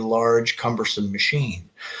and very large, cumbersome machine.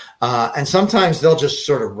 And sometimes they'll just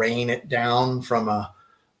sort of rain it down from a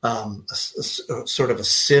sort of a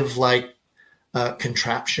sieve-like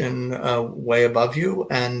contraption way above you.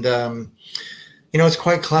 And, it's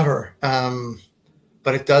quite clever.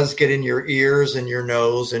 But it does get in your ears and your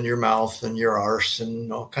nose and your mouth and your arse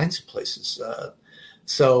and all kinds of places.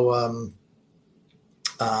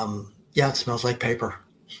 It smells like paper.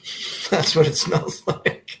 That's what it smells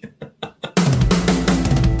like.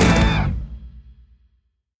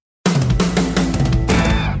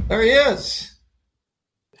 There he is.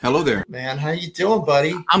 Hello there. Man, how you doing,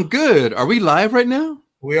 buddy? I'm good. Are we live right now?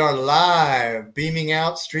 We are live, beaming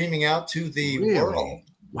out, streaming out to the world.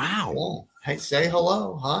 Wow. Yeah. Hey, say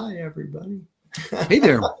hello. Hi, everybody. Hey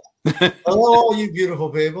there. Hello, all you beautiful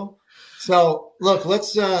people. So, look,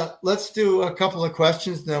 let's do a couple of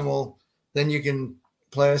questions, then you can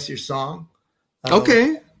play us your song.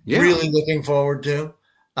 Okay. Yeah. Really looking forward to.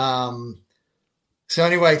 So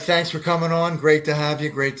anyway, thanks for coming on. Great to have you.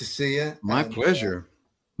 Great to see you. My pleasure.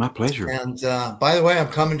 My pleasure. And by the way, I'm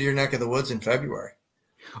coming to your neck of the woods in February.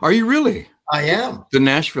 Are you really? I am. The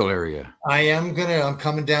Nashville area. I'm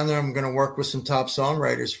coming down there. I'm gonna work with some top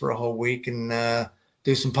songwriters for a whole week and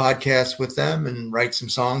do some podcasts with them and write some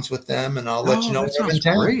songs with them. And I'll let you know that when I'm in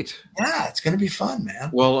sounds town. great. Yeah, it's gonna be fun, man.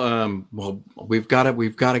 Well, we've got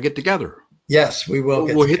to get together. Yes, we will.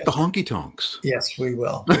 We'll hit the honky tonks. Yes, we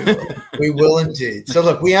will. We will. We will indeed. So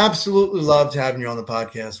look, we absolutely loved having you on the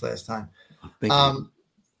podcast last time. Thank you.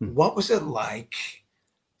 What was it like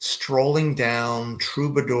strolling down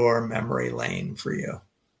Troubadour memory lane for you?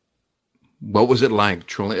 What was it like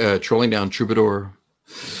trolling down Troubadour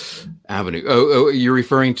Avenue? Oh, you're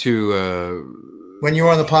referring to when you were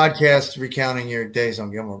on the podcast recounting your days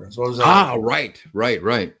on Gilmore Girls. What was that?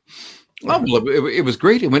 Right. Well, it was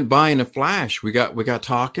great. It went by in a flash. We got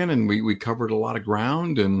talking, and we covered a lot of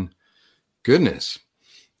ground. And goodness,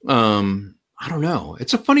 I don't know.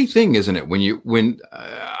 It's a funny thing, isn't it? When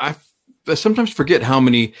I sometimes forget how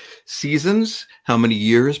many seasons, how many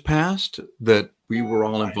years passed that we were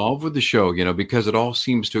all involved with the show. Because it all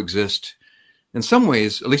seems to exist in some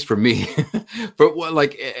ways, at least for me, but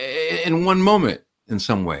like in one moment. In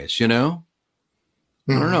some ways, I don't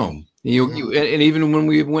know. And even when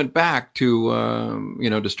we went back to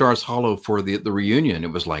to Stars Hollow for the reunion,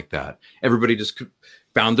 it was like that. Everybody just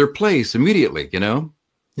found their place immediately. Yeah.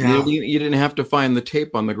 You didn't have to find the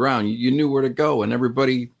tape on the ground. You knew where to go, and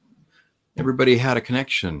everybody had a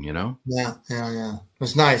connection. Yeah. It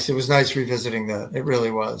was nice. It was nice revisiting that. It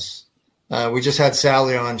really was. We just had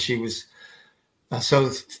Sally on. She was so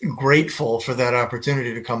grateful for that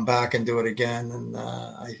opportunity to come back and do it again, and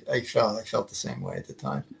I felt the same way at the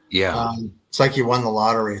time. Yeah, it's like you won the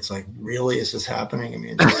lottery. It's like, really, is this happening? I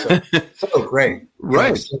mean, it's so great,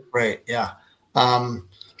 right? So great, yeah.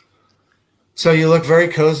 So you look very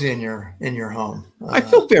cozy in your home. I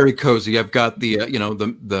feel very cozy. I've got the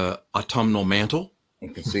the autumnal mantle. You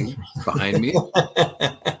can see behind me.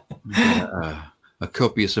 A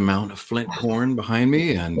copious amount of flint corn behind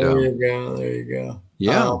me, and there you go.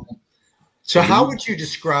 Yeah. So how would you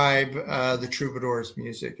describe the Troubadours'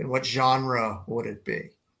 music, and what genre would it be?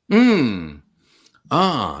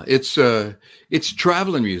 It's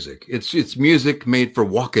traveling music. It's music made for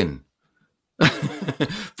walking,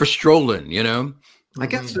 for strolling. I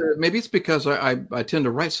guess maybe it's because I tend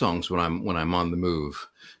to write songs when I'm on the move.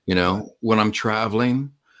 When I'm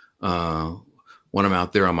traveling, when I'm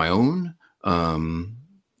out there on my own.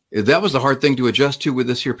 That was the hard thing to adjust to with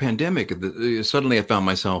this here pandemic. Suddenly I found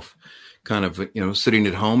myself kind of, sitting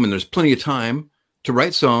at home, and there's plenty of time to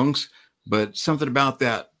write songs, but something about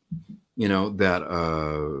that, that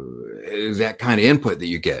kind of input that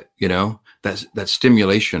you get, that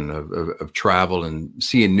stimulation of travel and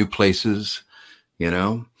seeing new places,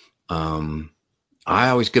 I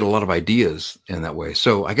always get a lot of ideas in that way.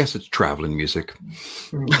 So I guess it's traveling music,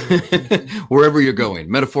 wherever you're going,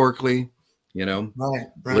 metaphorically, right,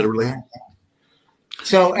 literally. Right.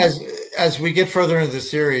 So as we get further into the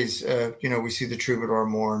series, we see the Troubadour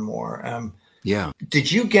more and more. Yeah.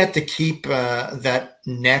 Did you get to keep that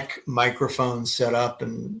neck microphone set up?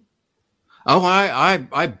 And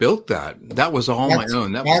I built that. That was all my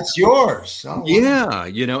own. That's yours. Oh, yeah,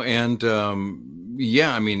 and I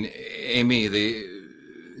mean, Amy,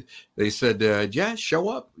 they said, "Yeah, show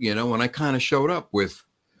up." When I kind of showed up with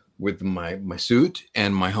my suit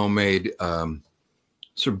and my homemade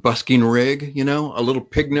sort of busking rig, a little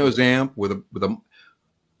pig nose amp with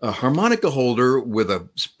a harmonica holder with a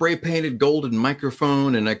spray painted golden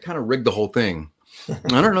microphone, and I kind of rigged the whole thing.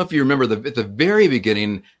 I don't know if you remember at the very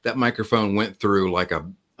beginning, that microphone went through like a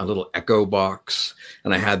little echo box,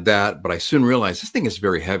 and I had that, but I soon realized this thing is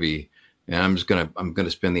very heavy, and I'm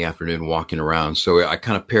gonna spend the afternoon walking around. So I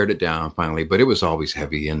kind of pared it down finally, but it was always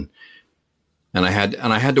heavy, and I had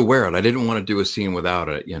to wear it. I didn't want to do a scene without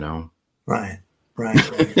it, Right.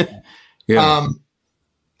 Yeah.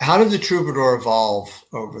 How did the Troubadour evolve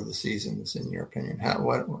over the seasons, in your opinion?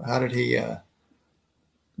 How did he?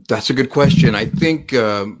 That's a good question. I think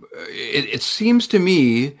it seems to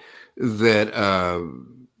me that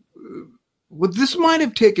this might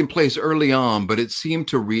have taken place early on, but it seemed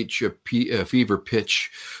to reach a fever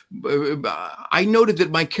pitch. I noted that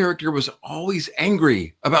my character was always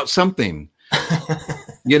angry about something.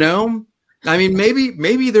 I mean,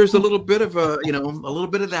 maybe there's a little bit of a little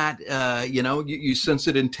bit of that. You sense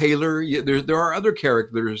it in Taylor. There are other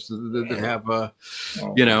characters that have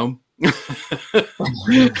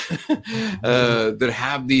that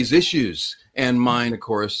have these issues. And mine, of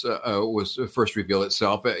course, was first revealed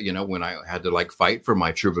itself, when I had to fight for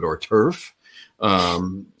my troubadour turf,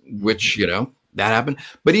 which, that happened.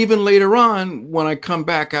 But even later on, when I come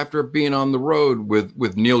back after being on the road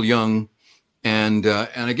with Neil Young and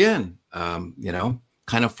again,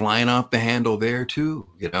 kind of flying off the handle there too,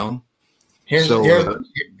 Here's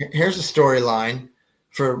a storyline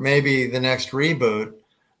for maybe the next reboot.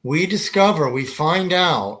 We find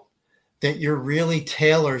out that you're really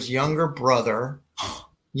Taylor's younger brother.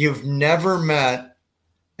 You've never met,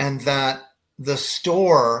 and that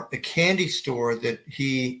the candy store that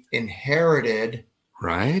he inherited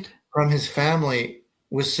from his family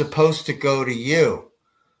was supposed to go to you.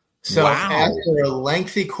 So after a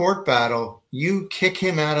lengthy court battle, you kick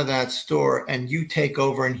him out of that store and you take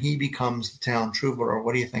over and he becomes the town troubadour.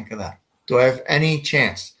 What do you think of that? Do I have any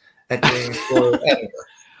chance at being the editor?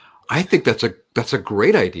 I think that's a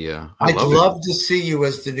great idea. I'd love to see you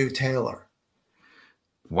as the new Taylor.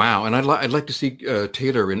 Wow, and I'd like to see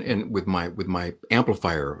Taylor in with my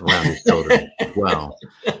amplifier around his shoulder. Wow,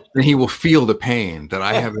 and he will feel the pain that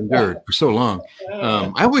I have endured for so long.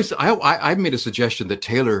 I made a suggestion that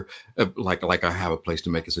Taylor, like I have a place to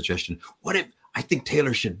make a suggestion. What if I think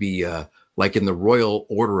Taylor should be like in the Royal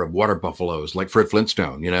Order of Water Buffaloes, like Fred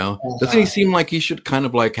Flintstone? Doesn't he seem like he should kind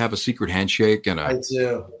of have a secret handshake and a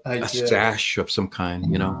stash of some kind?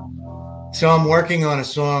 So I'm working on a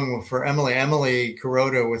song for Emily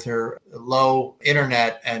Kuroda, with her low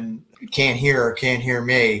internet and can't hear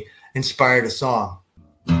me, inspired a song.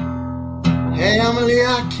 Hey, Emily,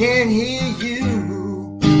 I can't hear you.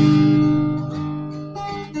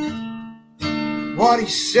 What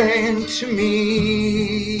he's saying to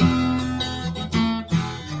me.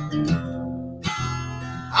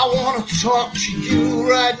 I want to talk to you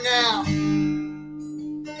right now.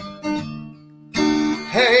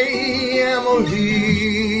 Hey,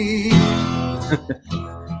 Emily.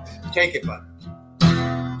 Take it, bud.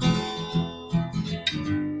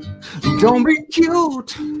 Don't be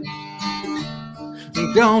cute.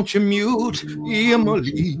 Don't you mute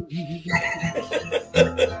Emily.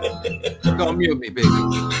 Don't mute me, baby.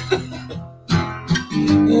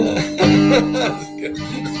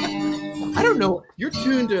 I don't know. You're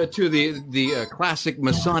tuned to the classic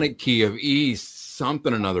Masonic key of E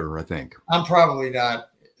something or another, I think. I'm probably not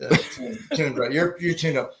tuned right. You're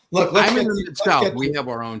tuned up. Look, I'm in the South. We have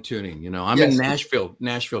our own tuning. I'm in Nashville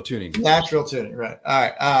tuning. Natural tuning, right?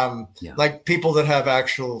 All right. Like people that have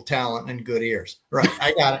actual talent and good ears, right?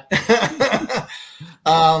 I got it.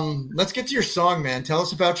 Let's get to your song, man. Tell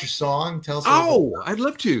us about your song. Tell us. I'd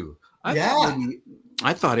love to. I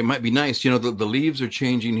thought it might be nice. The leaves are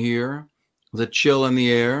changing here. The chill in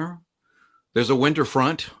the air. There's a winter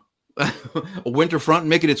front. A winter front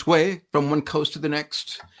making its way from one coast to the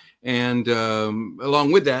next, and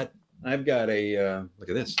along with that, I've got a look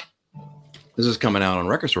at this. This is coming out on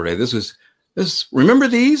Record Store Day. This. Remember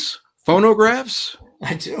these phonographs?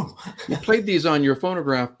 I do. You played these on your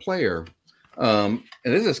phonograph player, and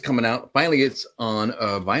this is coming out. Finally, it's on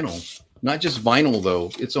vinyl. Not just vinyl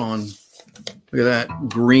though. It's on. Look at that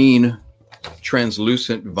green,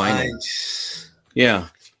 translucent vinyl. Nice. Yeah.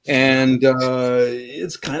 And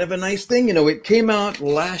it's kind of a nice thing. It came out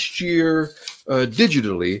last year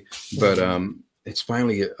digitally, but it's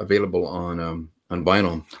finally available on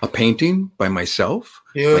vinyl. A painting by myself.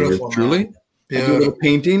 Beautiful. Truly. I do a little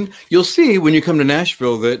painting. You'll see when you come to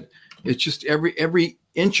Nashville that it's just every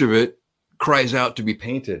inch of it cries out to be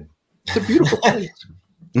painted. It's a beautiful place.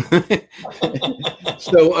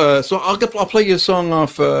 So I'll play you a song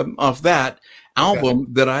off that album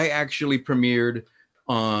that I actually premiered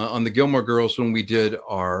on the Gilmore Girls when we did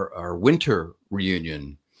our winter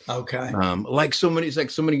reunion. Okay. Like so many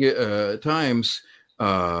times,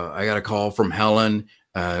 I got a call from Helen.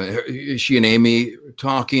 She and Amy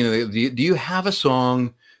talking. Do you have a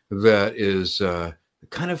song that is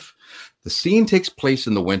kind of the scene takes place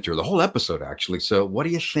in the winter? The whole episode, actually. So, what do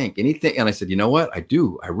you think? Anything? And I said, you know what? I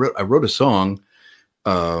do. I wrote a song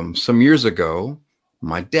some years ago.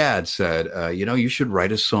 My dad said, you should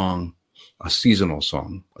write a song. A seasonal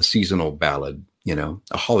song, a seasonal ballad,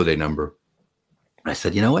 a holiday number. I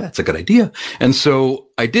said, you know what? That's a good idea. And so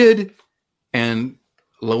I did. And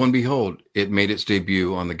lo and behold, it made its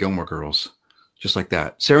debut on the Gilmore Girls. Just like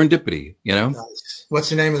that. Serendipity, Nice. What's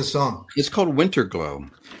the name of the song? It's called Winter Glow.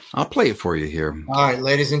 I'll play it for you here. All right,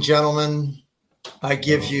 ladies and gentlemen, I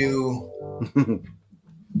give you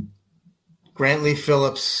Grantley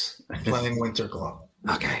Phillips playing Winter Glow.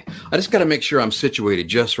 Okay. I just got to make sure I'm situated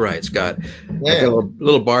just right. It's got a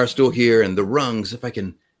little bar stool here and the rungs. If I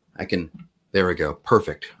can There we go.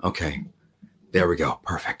 Perfect. Okay. There we go.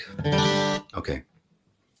 Perfect. Okay.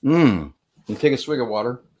 You take a swig of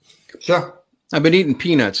water? Sure. I've been eating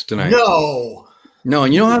peanuts tonight. No. No,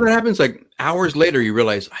 and you know how that happens? Like hours later, you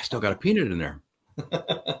realize I still got a peanut in there.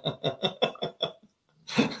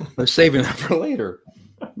 I'm saving that for later.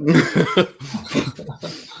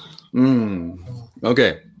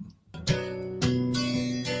 Okay.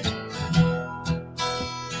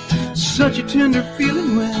 Such a tender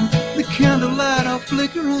feeling when the candlelight are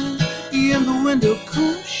flickering and the window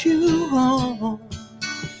comes you on,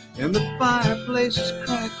 and the fireplace is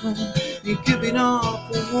crackling and giving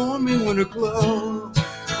off a warming winter glow.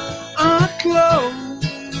 A glow.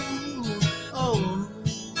 Oh.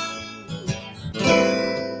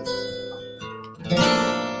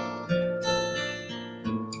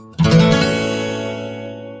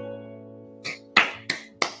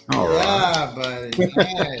 All right. Yeah, buddy.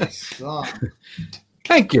 Nice song.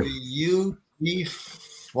 Thank you.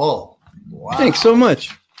 Beautiful. Wow. Thanks so much.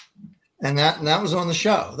 And that was on the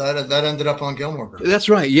show. That ended up on Gilmore Girls. That's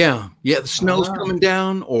right. Yeah. Yeah. The snow's coming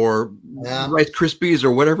down, or Rice Krispies,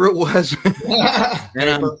 or whatever it was.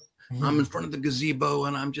 And I'm in front of the gazebo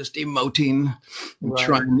and I'm just emoting,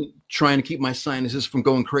 trying to keep my sinuses from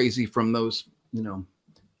going crazy from those,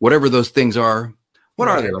 whatever those things are. What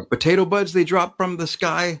are they, like potato buds they drop from the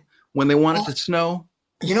sky when they want it to snow?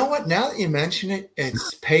 You know what? Now that you mention it,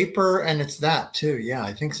 it's paper and it's that too. Yeah,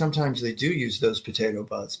 I think sometimes they do use those potato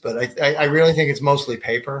buds, but I really think it's mostly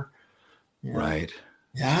paper. Yeah. Right.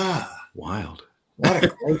 Yeah. Wild. What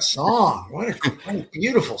a great song. What a great,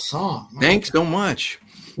 beautiful song. Thanks so much.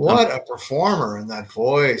 What a performer, and that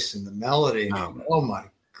voice and the melody. Oh my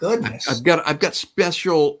goodness. I've got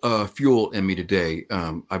special fuel in me today.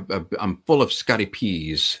 I'm full of Scotty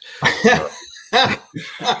Peas.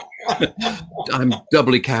 I'm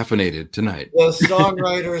doubly caffeinated tonight. The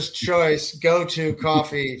songwriter's choice go-to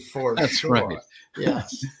coffee for That's sure. right.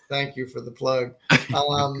 Yes. Thank you for the plug.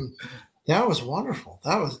 That was wonderful.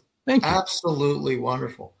 That was Thank you. Absolutely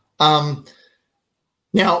wonderful.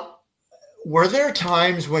 Now, were there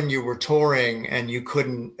times when you were touring and you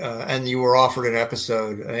couldn't, and you were offered an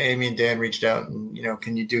episode? Amy and Dan reached out and,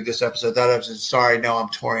 can you do this episode? That episode, sorry, no, I'm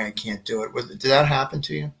touring, I can't do it. Did that happen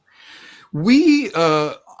to you?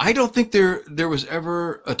 I don't think there was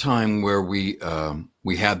ever a time where we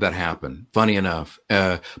had that happen. Funny enough,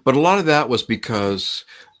 but a lot of that was because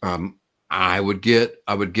I would get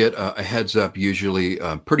a heads up usually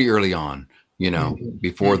pretty early on,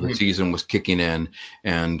 before the season was kicking in,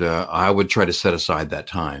 and I would try to set aside that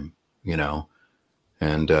time,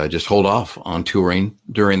 and just hold off on touring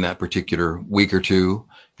during that particular week or two.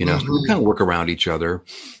 So we kind of work around each other.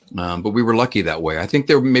 But we were lucky that way. I think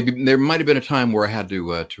there might have been a time where I had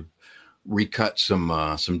to recut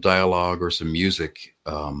some dialogue or some music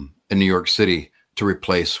in New York City to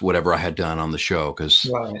replace whatever I had done on the show. Because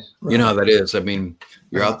you know how that is. I mean,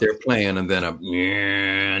 you're out there playing, and then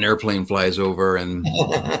an airplane flies over, and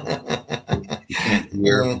you can't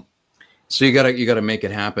hear. So you gotta make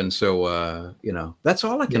it happen. So that's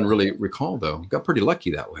all I can really recall. Though, got pretty lucky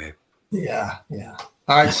that way. Yeah.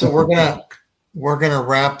 All right, so we're gonna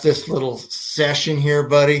wrap this little session here,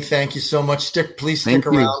 buddy. Thank you so much. Please stick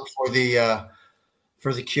around for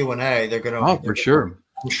the Q&A. They're gonna for sure.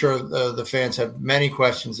 I'm sure the fans have many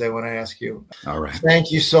questions they want to ask you. All right.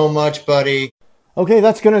 Thank you so much, buddy. Okay,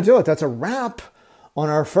 that's gonna do it. That's a wrap on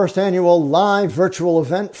our first annual live virtual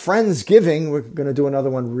event, Friendsgiving. We're gonna do another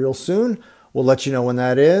one real soon. We'll let you know when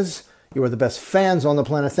that is. You are the best fans on the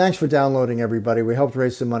planet. Thanks for downloading, everybody. We helped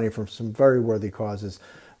raise some money from some very worthy causes,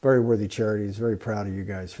 very worthy charities. Very proud of you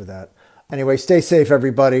guys for that. Anyway, stay safe,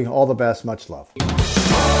 everybody. All the best. Much love.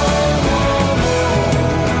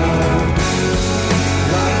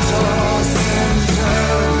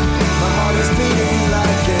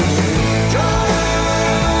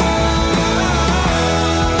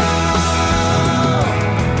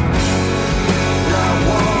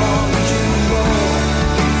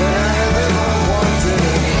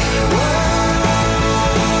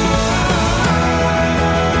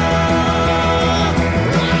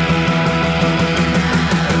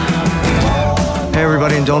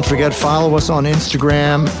 And don't forget, follow us on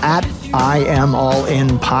Instagram at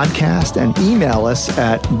IamAllInPodcast and email us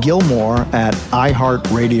at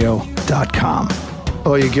Gilmore@iHeartRadio.com.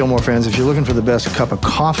 Oh, you Gilmore fans, if you're looking for the best cup of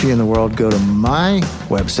coffee in the world, go to my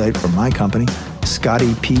website for my company,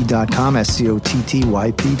 ScottyP.com,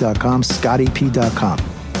 SCOTTYP.com, ScottyP.com.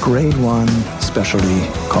 Grade 1 specialty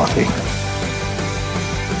coffee.